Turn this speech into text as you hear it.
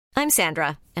I'm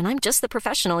Sandra, and I'm just the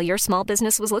professional your small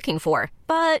business was looking for.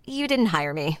 But you didn't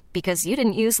hire me because you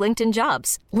didn't use LinkedIn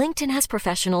Jobs. LinkedIn has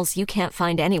professionals you can't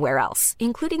find anywhere else,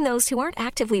 including those who aren't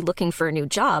actively looking for a new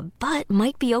job, but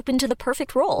might be open to the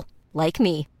perfect role, like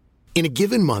me. In a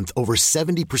given month, over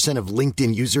 70% of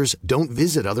LinkedIn users don't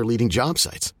visit other leading job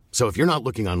sites. So if you're not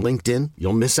looking on LinkedIn,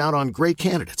 you'll miss out on great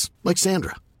candidates like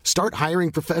Sandra. Start hiring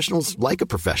professionals like a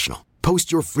professional.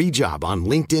 Post your free job on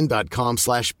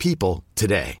linkedin.com/people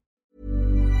today.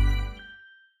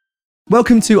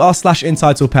 Welcome to r/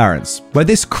 Entitled Parents, where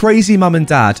this crazy mum and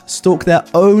dad stalk their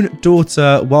own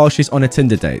daughter while she's on a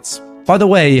Tinder date. By the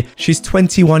way, she's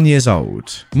 21 years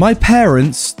old. My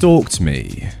parents stalked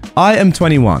me. I am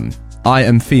 21. I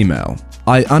am female.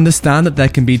 I understand that there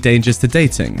can be dangers to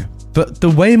dating, but the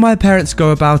way my parents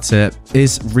go about it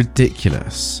is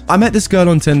ridiculous. I met this girl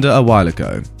on Tinder a while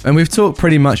ago, and we've talked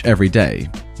pretty much every day.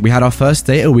 We had our first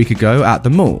date a week ago at the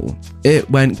mall. It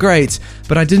went great,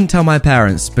 but I didn't tell my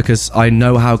parents because I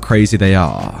know how crazy they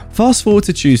are. Fast forward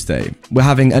to Tuesday, we're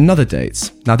having another date.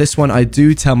 Now this one I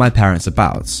do tell my parents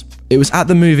about. It was at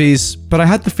the movies, but I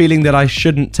had the feeling that I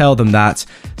shouldn't tell them that,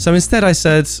 so instead I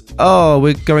said, "Oh,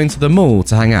 we're going to the mall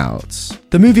to hang out."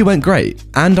 The movie went great,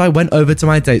 and I went over to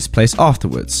my date's place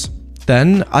afterwards.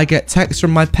 Then I get texts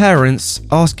from my parents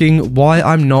asking why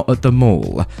I'm not at the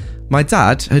mall. My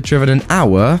dad had driven an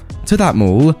hour to that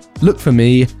mall, looked for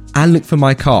me, and looked for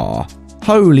my car.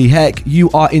 Holy heck, you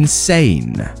are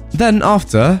insane. Then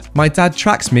after, my dad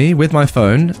tracks me with my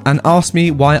phone and asks me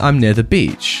why I'm near the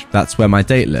beach. That's where my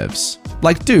date lives.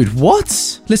 Like, dude,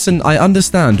 what? Listen, I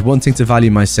understand wanting to value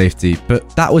my safety,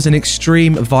 but that was an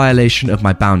extreme violation of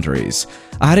my boundaries.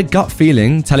 I had a gut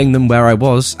feeling telling them where I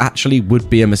was actually would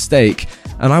be a mistake,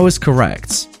 and I was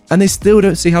correct. And they still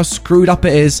don't see how screwed up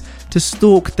it is to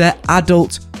stalk their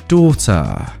adult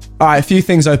daughter. Alright, a few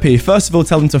things, OP. First of all,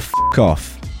 tell them to f***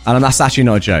 off. And that's actually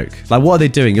not a joke. Like, what are they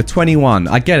doing? You're 21.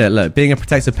 I get it. Look, being a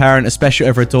protective parent, especially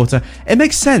over a daughter, it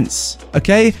makes sense,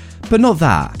 okay? But not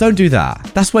that. Don't do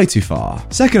that. That's way too far.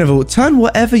 Second of all, turn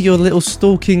whatever your little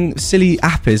stalking silly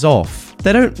app is off.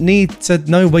 They don't need to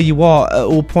know where you are at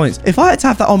all points. If I had to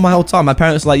have that on my whole time, my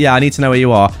parents were like, yeah, I need to know where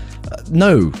you are.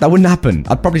 No, that wouldn't happen.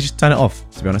 I'd probably just turn it off,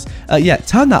 to be honest. Yeah,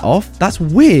 turn that off. That's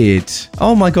weird.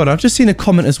 Oh my god, I've just seen a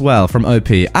comment as well from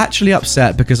OP. Actually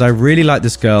upset because I really like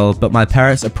this girl, but my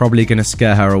parents are probably going to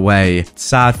scare her away.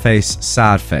 Sad face,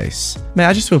 sad face. Mate,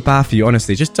 I just feel bad for you,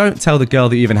 honestly. Just don't tell the girl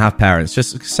that you even have parents.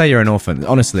 Just say you're an orphan.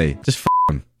 Honestly, just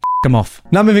them off.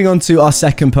 Now moving on to our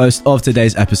second post of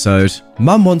today's episode.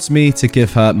 Mum wants me to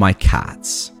give her my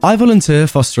cats. I volunteer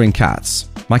fostering cats.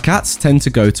 My cats tend to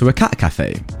go to a cat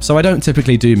cafe, so I don't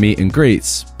typically do meet and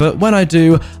greets, but when I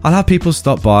do, I'll have people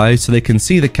stop by so they can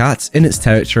see the cat in its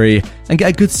territory and get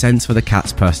a good sense for the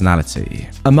cat's personality.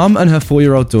 A mum and her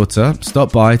 4-year-old daughter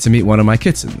stopped by to meet one of my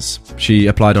kittens. She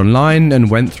applied online and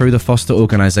went through the foster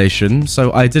organisation,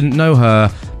 so I didn't know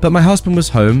her, but my husband was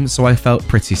home, so I felt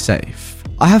pretty safe.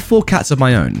 I have 4 cats of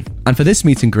my own, and for this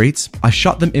meet and greet, I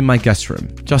shut them in my guest room,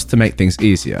 just to make things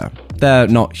easier. They're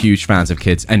not huge fans of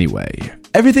kids anyway.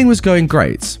 Everything was going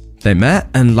great. They met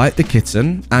and liked the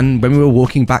kitten, and when we were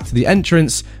walking back to the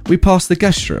entrance, we passed the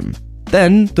guest room.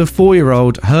 Then, the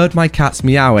 4-year-old heard my cats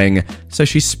meowing, so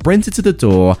she sprinted to the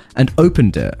door and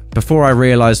opened it before I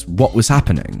realised what was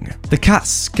happening. The cats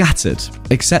scattered,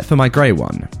 except for my grey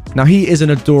one. Now, he is an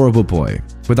adorable boy,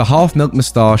 with a half-milk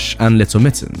moustache and little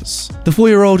mittens. The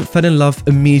 4-year-old fell in love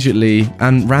immediately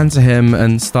and ran to him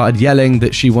and started yelling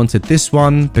that she wanted this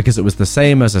one because it was the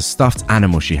same as a stuffed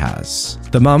animal she has.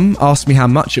 The mum asked me how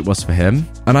much it was for him,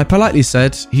 and I politely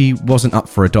said he wasn't up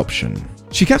for adoption.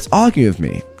 She kept arguing with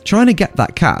me, trying to get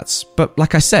that cat, but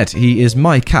like I said, he is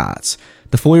my cat.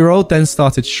 The 4-year-old then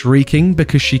started shrieking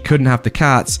because she couldn't have the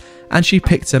cat, and she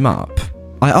picked him up.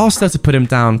 I asked her to put him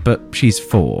down, but she's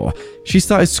 4. She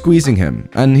started squeezing him,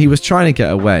 and he was trying to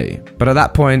get away, but at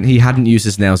that point, he hadn't used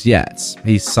his nails yet.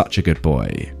 He's such a good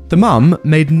boy. The mum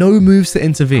made no moves to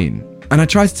intervene, and I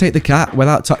tried to take the cat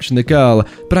without touching the girl,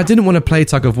 but I didn't want to play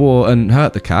tug of war and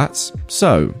hurt the cat.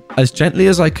 So, as gently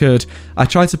as I could, I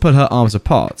tried to pull her arms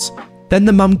apart. Then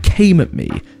the mum came at me,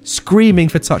 screaming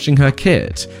for touching her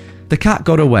kid. The cat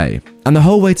got away, and the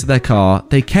whole way to their car,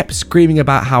 they kept screaming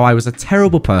about how I was a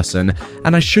terrible person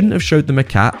and I shouldn't have showed them a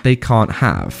cat they can't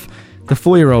have. The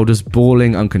 4-year-old was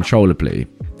bawling uncontrollably.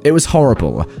 It was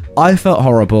horrible. I felt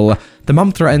horrible. The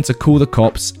mum threatened to call the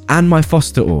cops and my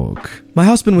foster org. My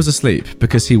husband was asleep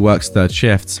because he works 3rd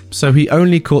shift, so he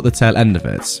only caught the tail end of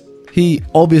it. He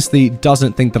obviously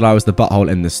doesn't think that I was the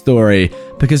butthole in this story,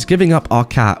 because giving up our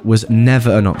cat was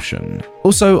never an option.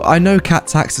 Also, I know cat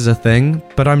tax is a thing,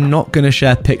 but I'm not going to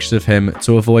share pictures of him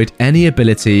to avoid any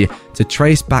ability to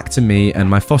trace back to me and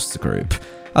my foster group.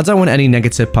 I don't want any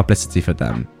negative publicity for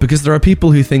them, because there are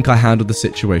people who think I handled the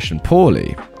situation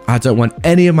poorly. I don't want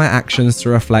any of my actions to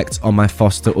reflect on my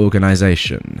foster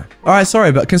organisation. Alright,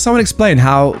 sorry, but can someone explain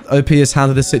how OP has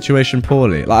handled this situation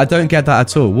poorly? I don't get that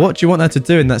at all. What do you want her to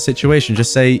do in that situation?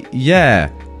 Just say,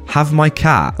 yeah, have my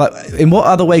cat. In what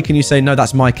other way can you say, no,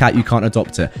 that's my cat, you can't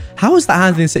adopt it? How is that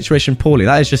handling the situation poorly?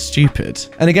 That is just stupid.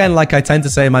 And again, like I tend to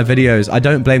say in my videos, I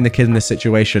don't blame the kid in this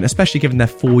situation, especially given they're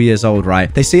 4 years old,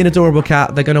 right? They see an adorable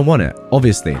cat, they're going to want it,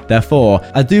 obviously. Therefore,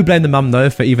 I do blame the mum though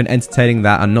for even entertaining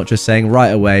that and not just saying right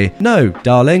away, no,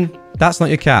 darling, that's not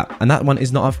your cat, and that one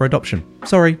is not up for adoption.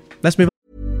 Sorry, let's move on.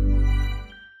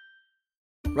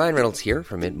 Ryan Reynolds here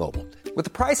from Mint Mobile. With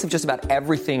the price of just about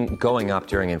everything going up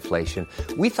during inflation,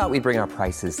 we thought we'd bring our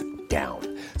prices down.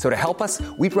 So to help us,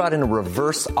 we brought in a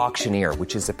reverse auctioneer,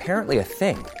 which is apparently a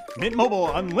thing. Mint Mobile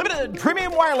Unlimited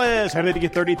Premium Wireless. How to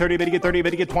get 30, 30, bit to get 30,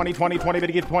 bit to get 20, 20, 20, bit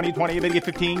to get 20, 20, bit to get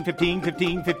 15, 15,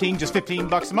 15, 15, just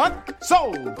 $15 a month?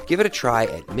 Sold! Give it a try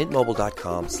at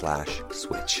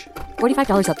mintmobile.com/switch.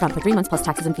 $45 up front for 3 months plus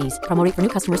taxes and fees. Promo rate for new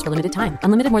customers for limited time.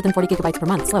 Unlimited more than 40 gigabytes per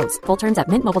month. Slows full terms at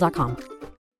mintmobile.com.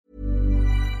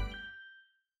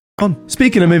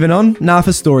 Speaking of moving on, now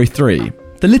for story 3.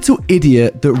 The little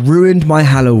idiot that ruined my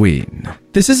Halloween.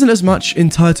 This isn't as much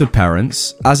entitled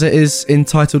parents as it is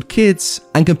entitled kids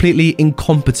and completely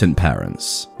incompetent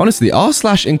parents. Honestly,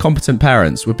 r/incompetent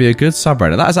parents would be a good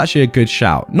subreddit. That is actually a good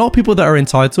shout. Not people that are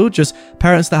entitled, just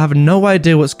parents that have no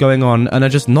idea what's going on and are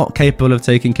just not capable of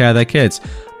taking care of their kids.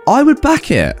 I would back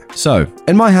it. So,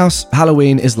 in my house,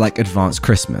 Halloween is like advanced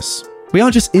Christmas. We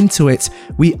aren't just into it,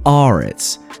 we are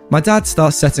it. My dad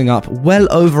starts setting up well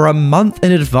over a month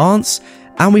in advance,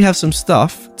 and we have some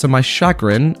stuff, to my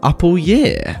chagrin, up all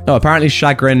year. Oh, apparently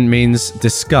chagrin means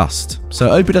disgust, so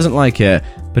Opie doesn't like it,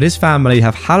 but his family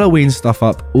have Halloween stuff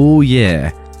up all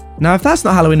year. Now, if that's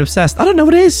not Halloween obsessed, I don't know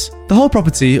what is. The whole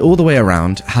property, all the way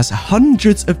around, has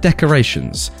hundreds of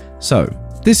decorations. So,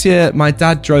 this year, my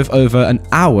dad drove over an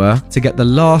hour to get the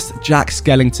last Jack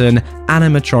Skellington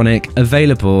animatronic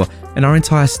available in our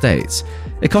entire state.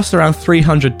 It cost around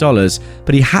 $300,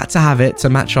 but he had to have it to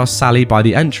match our Sally by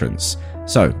the entrance.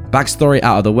 So, backstory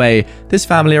out of the way, this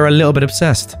family are a little bit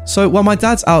obsessed. So while my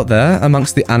dad's out there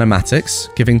amongst the animatics,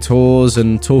 giving tours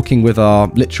and talking with our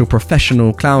literal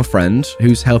professional clown friend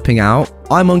who's helping out,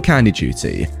 I'm on candy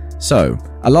duty. So,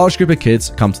 a large group of kids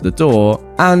come to the door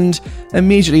and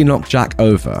immediately knock Jack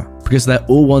over because they're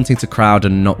all wanting to crowd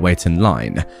and not wait in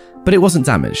line. But it wasn't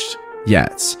damaged,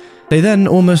 yet. They then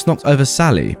almost knocked over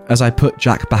Sally as I put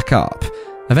Jack back up.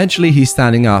 Eventually he's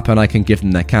standing up and I can give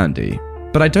them their candy.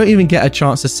 But I don't even get a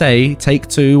chance to say, take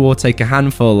 2 or take a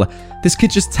handful. This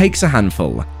kid just takes a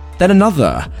handful, then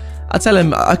another. I tell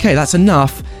him, okay, that's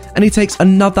enough, and he takes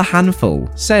another handful,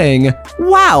 saying,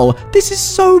 wow, this is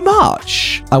so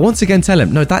much. I once again tell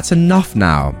him, no, that's enough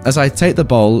now, as I take the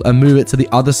bowl and move it to the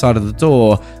other side of the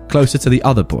door, closer to the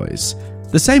other boys.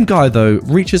 The same guy, though,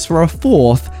 reaches for a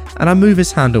 4th, and I move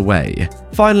his hand away.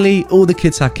 Finally, all the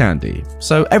kids have candy,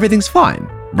 so everything's fine,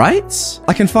 right?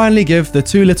 I can finally give the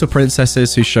 2 little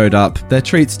princesses who showed up their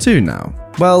treats too now.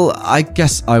 Well, I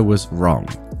guess I was wrong.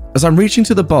 As I'm reaching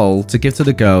to the bowl to give to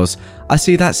the girls, I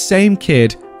see that same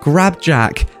kid grab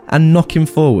Jack and knock him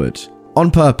forward, on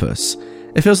purpose.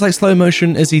 It feels like slow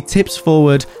motion as he tips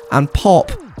forward and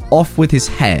pop off with his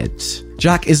head.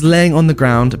 Jack is laying on the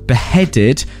ground,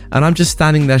 beheaded, and I'm just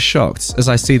standing there shocked as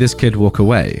I see this kid walk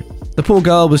away. The poor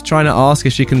girl was trying to ask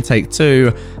if she can take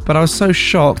 2, but I was so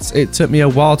shocked it took me a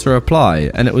while to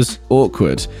reply, and it was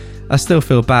awkward. I still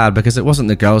feel bad because it wasn't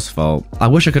the girls' fault. I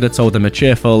wish I could have told them a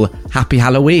cheerful, happy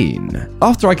Halloween.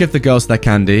 After I give the girls their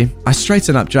candy, I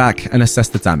straighten up Jack and assess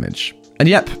the damage. And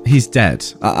yep, he's dead.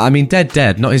 I mean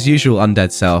dead, not his usual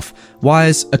undead self.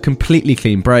 Wires, a completely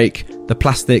clean break. The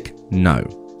plastic, no.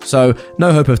 So,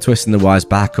 no hope of twisting the wires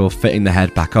back or fitting the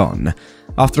head back on.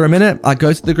 After a minute, I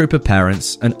go to the group of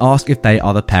parents and ask if they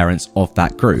are the parents of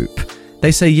that group.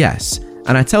 They say yes,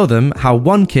 and I tell them how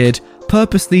one kid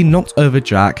purposely knocked over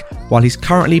Jack while he's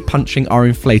currently punching our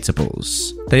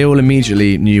inflatables. They all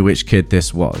immediately knew which kid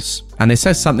this was. And they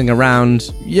said something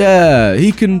around, yeah,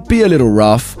 he can be a little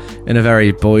rough, in a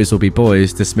very boys will be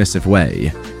boys dismissive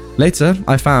way. Later,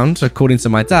 I found, according to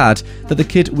my dad, that the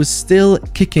kid was still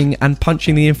kicking and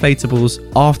punching the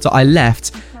inflatables after I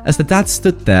left, as the dad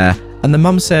stood there and the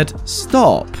mum said,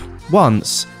 stop,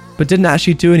 once, but didn't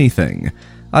actually do anything.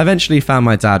 I eventually found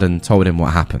my dad and told him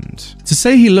what happened. To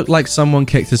say he looked like someone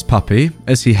kicked his puppy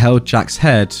as he held Jack's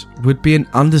head would be an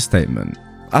understatement.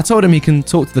 I told him he can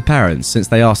talk to the parents since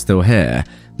they are still here.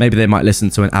 Maybe they might listen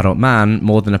to an adult man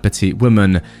more than a petite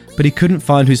woman, but he couldn't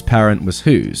find whose parent was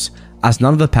whose, as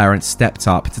none of the parents stepped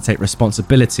up to take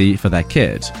responsibility for their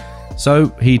kid. So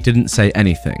he didn't say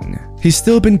anything. He's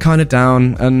still been kinda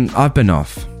down and I've been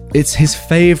off. It's his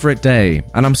favourite day,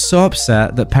 and I'm so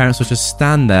upset that parents will just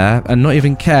stand there and not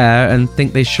even care and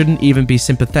think they shouldn't even be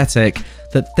sympathetic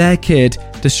that their kid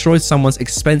destroyed someone's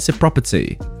expensive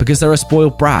property because they're a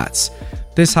spoiled brats.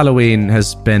 This Halloween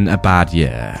has been a bad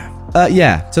year.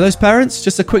 To those parents,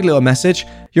 just a quick little message.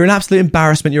 You're an absolute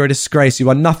embarrassment, you're a disgrace, you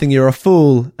are nothing, you're a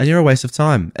fool, and you're a waste of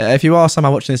time. If you are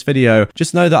somehow watching this video,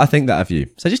 just know that I think that of you.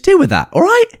 So just deal with that,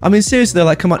 alright? I mean, seriously, they're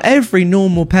like, come on, every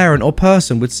normal parent or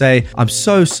person would say, I'm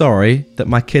so sorry that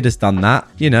my kid has done that.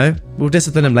 You know, we'll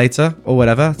discipline him later, or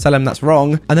whatever, tell him that's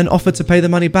wrong, and then offer to pay the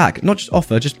money back. Not just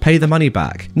offer, just pay the money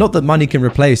back. Not that money can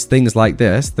replace things like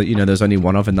this, that, you know, there's only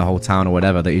one of in the whole town or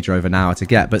whatever that he drove an hour to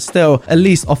get, but still, at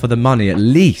least offer the money, at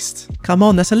least. Come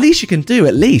on, that's the least you can do,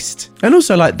 at least. And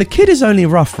also, like, the kid is only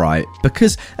rough, right?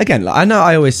 Because, again, I know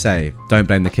I always say, don't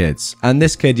blame the kids. And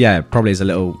this kid, yeah, probably is a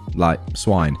little, like,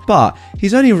 swine. But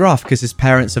he's only rough because his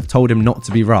parents have told him not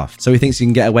to be rough. So he thinks he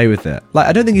can get away with it. Like,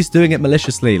 I don't think he's doing it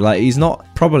maliciously. Like, he's not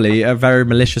probably a very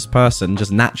malicious person,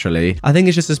 just naturally. I think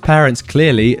it's just his parents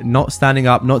clearly not standing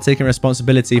up, not taking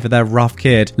responsibility for their rough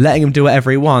kid, letting him do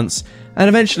whatever he wants. And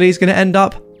eventually he's going to end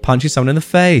up punching someone in the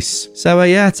face. So,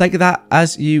 take that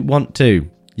as you want to.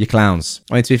 You clowns.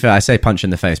 I mean, to be fair, I say punch in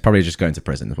the face, probably just going to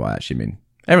prison is what I actually mean.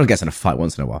 Everyone gets in a fight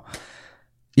once in a while.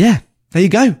 Yeah, there you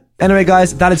go. Anyway,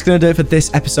 guys, that is going to do it for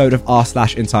this episode of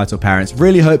r/Entitled Parents.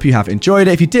 Really hope you have enjoyed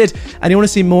it. If you did, and you want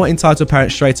to see more Entitled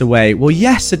Parents straight away, well,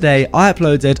 yesterday I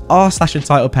uploaded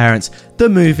r/Entitled Parents, the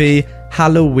movie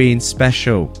Halloween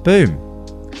special.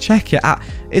 Boom. Check it out.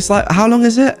 It's like, how long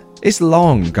is it? It's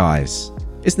long, guys.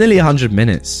 It's nearly 100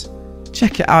 minutes.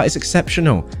 Check it out. It's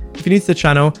exceptional. If you're new to the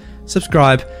channel,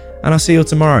 subscribe, and I'll see you all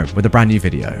tomorrow with a brand new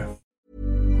video.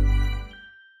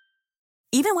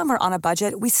 Even when we're on a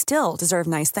budget, we still deserve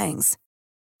nice things.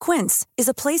 Quince is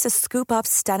a place to scoop up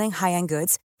stunning high-end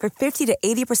goods for 50 to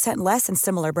 80% less than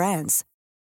similar brands.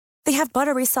 They have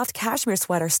buttery soft cashmere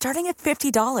sweaters starting at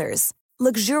 $50,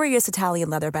 luxurious Italian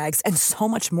leather bags, and so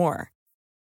much more.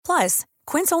 Plus,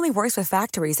 Quince only works with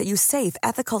factories that use safe,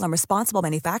 ethical, and responsible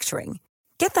manufacturing.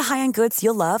 Get the high-end goods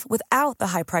you'll love without the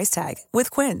high price tag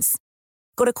with Quince.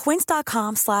 Go to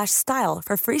quince.com/style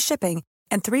for free shipping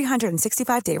and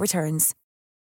 365-day returns.